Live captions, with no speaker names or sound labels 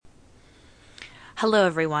Hello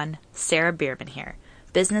everyone, Sara Bierman here,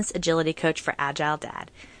 Business Agility Coach for AgileDad,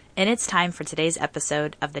 and it's time for today's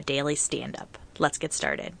episode of the Daily Stand-Up. Let's get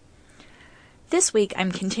started. This week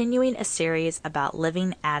I'm continuing a series about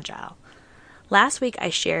living agile. Last week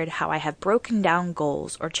I shared how I have broken down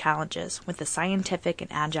goals or challenges with the scientific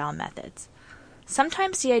and agile methods.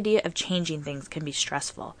 Sometimes the idea of changing things can be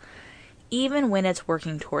stressful, even when it's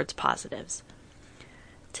working towards positives.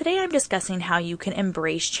 Today I'm discussing how you can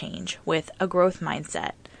embrace change with a growth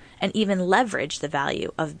mindset and even leverage the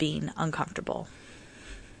value of being uncomfortable.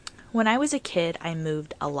 When I was a kid, I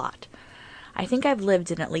moved a lot. I think I've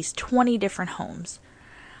lived in at least 20 different homes.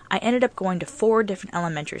 I ended up going to 4 different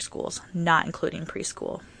elementary schools, not including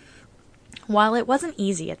preschool. While it wasn't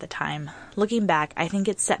easy at the time, looking back, I think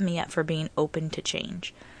it set me up for being open to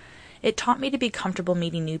change. It taught me to be comfortable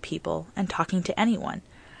meeting new people and talking to anyone.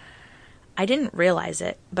 I didn't realize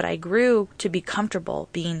it, but I grew to be comfortable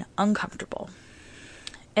being uncomfortable.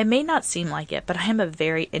 It may not seem like it, but I am a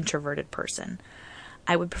very introverted person.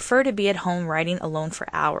 I would prefer to be at home writing alone for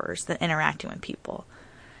hours than interacting with people.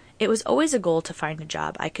 It was always a goal to find a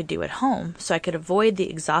job I could do at home so I could avoid the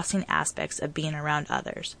exhausting aspects of being around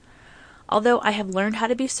others. Although I have learned how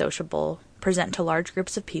to be sociable, present to large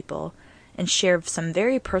groups of people, and share some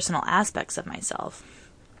very personal aspects of myself,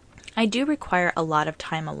 I do require a lot of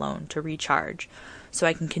time alone to recharge so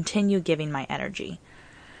I can continue giving my energy.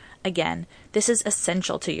 Again, this is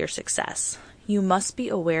essential to your success. You must be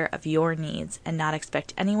aware of your needs and not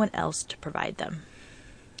expect anyone else to provide them.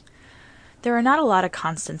 There are not a lot of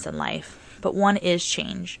constants in life, but one is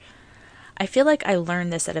change. I feel like I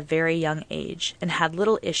learned this at a very young age and had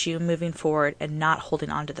little issue moving forward and not holding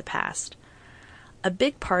on to the past. A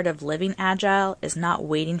big part of living agile is not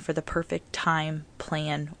waiting for the perfect time,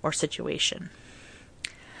 plan, or situation.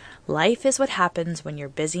 Life is what happens when you're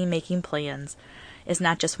busy making plans is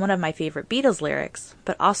not just one of my favorite Beatles lyrics,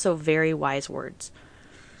 but also very wise words.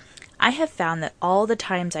 I have found that all the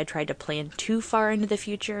times I tried to plan too far into the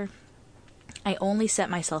future, I only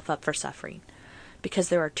set myself up for suffering because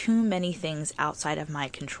there are too many things outside of my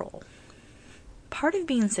control. Part of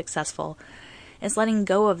being successful is letting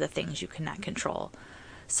go of the things you cannot control,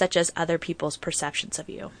 such as other people's perceptions of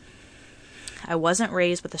you. I wasn't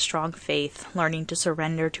raised with a strong faith, learning to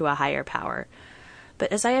surrender to a higher power,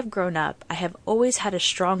 but as I have grown up, I have always had a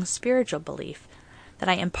strong spiritual belief that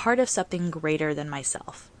I am part of something greater than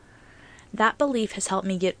myself. That belief has helped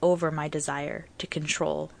me get over my desire to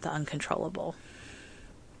control the uncontrollable.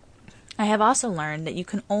 I have also learned that you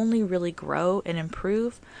can only really grow and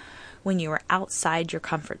improve when you are outside your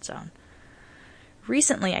comfort zone.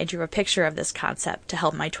 Recently, I drew a picture of this concept to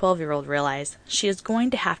help my 12-year-old realize she is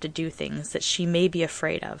going to have to do things that she may be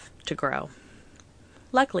afraid of to grow.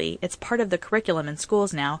 Luckily, it's part of the curriculum in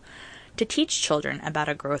schools now to teach children about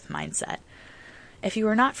a growth mindset. If you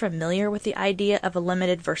are not familiar with the idea of a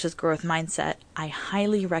limited versus growth mindset, I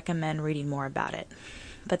highly recommend reading more about it.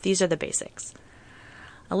 But these are the basics.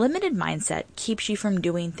 A limited mindset keeps you from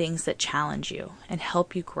doing things that challenge you and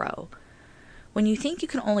help you grow. When you think you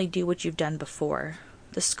can only do what you've done before,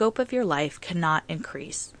 the scope of your life cannot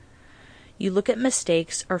increase. You look at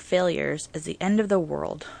mistakes or failures as the end of the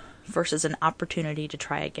world versus an opportunity to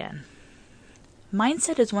try again.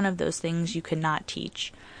 Mindset is one of those things you cannot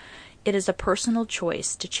teach. It is a personal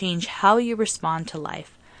choice to change how you respond to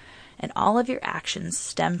life, and all of your actions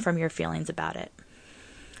stem from your feelings about it.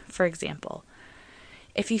 For example,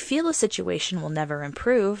 if you feel a situation will never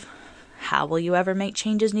improve, how will you ever make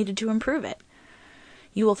changes needed to improve it?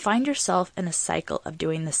 You will find yourself in a cycle of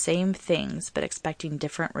doing the same things but expecting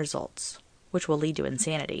different results, which will lead to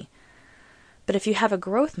insanity. But if you have a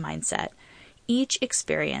growth mindset, each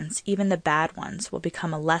experience, even the bad ones, will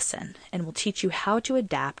become a lesson and will teach you how to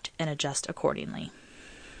adapt and adjust accordingly.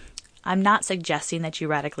 I'm not suggesting that you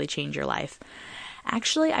radically change your life.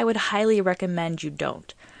 Actually, I would highly recommend you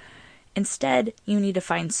don't. Instead, you need to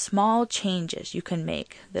find small changes you can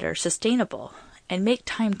make that are sustainable and make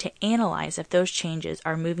time to analyze if those changes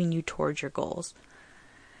are moving you towards your goals.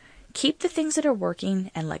 Keep the things that are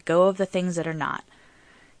working and let go of the things that are not.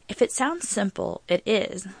 If it sounds simple, it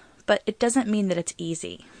is, but it doesn't mean that it's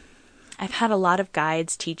easy. I've had a lot of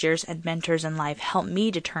guides, teachers, and mentors in life help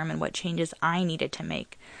me determine what changes I needed to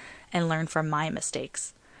make and learn from my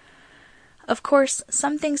mistakes. Of course,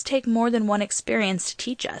 some things take more than one experience to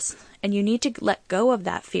teach us, and you need to let go of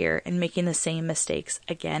that fear in making the same mistakes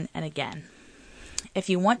again and again. If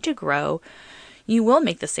you want to grow, you will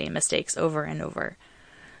make the same mistakes over and over.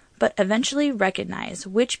 But eventually recognize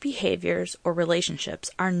which behaviors or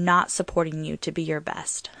relationships are not supporting you to be your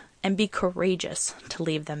best, and be courageous to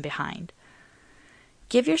leave them behind.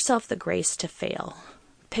 Give yourself the grace to fail.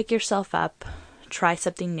 Pick yourself up, try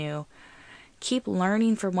something new, keep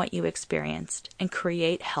learning from what you experienced, and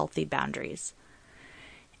create healthy boundaries.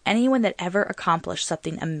 Anyone that ever accomplished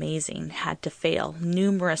something amazing had to fail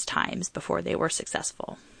numerous times before they were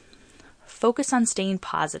successful. Focus on staying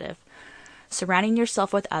positive, surrounding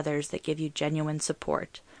yourself with others that give you genuine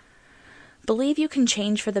support. Believe you can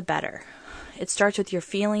change for the better. It starts with your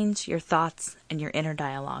feelings, your thoughts, and your inner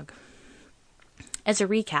dialogue. As a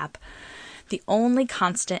recap, the only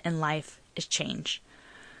constant in life is change.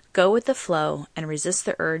 Go with the flow and resist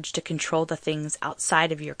the urge to control the things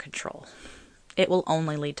outside of your control. It will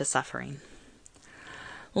only lead to suffering.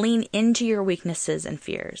 Lean into your weaknesses and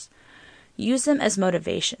fears. Use them as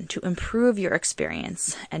motivation to improve your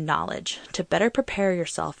experience and knowledge to better prepare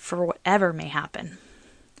yourself for whatever may happen.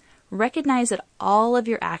 Recognize that all of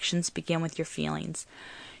your actions begin with your feelings.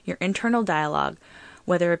 Your internal dialogue,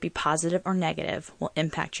 whether it be positive or negative, will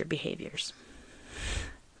impact your behaviors.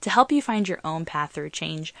 To help you find your own path through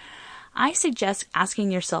change, I suggest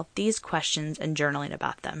asking yourself these questions and journaling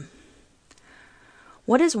about them.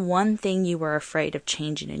 What is one thing you were afraid of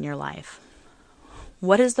changing in your life?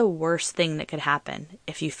 What is the worst thing that could happen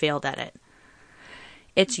if you failed at it?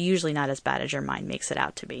 It's usually not as bad as your mind makes it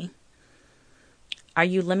out to be. Are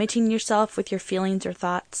you limiting yourself with your feelings or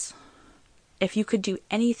thoughts? If you could do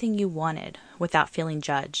anything you wanted without feeling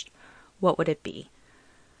judged, what would it be?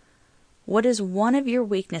 What is one of your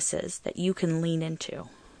weaknesses that you can lean into?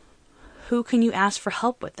 Who can you ask for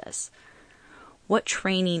help with this? What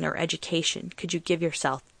training or education could you give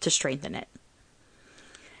yourself to strengthen it?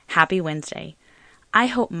 Happy Wednesday. I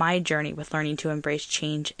hope my journey with learning to embrace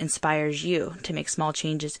change inspires you to make small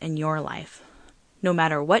changes in your life. No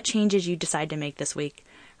matter what changes you decide to make this week,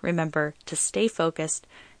 remember to stay focused,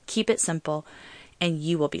 keep it simple, and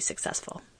you will be successful.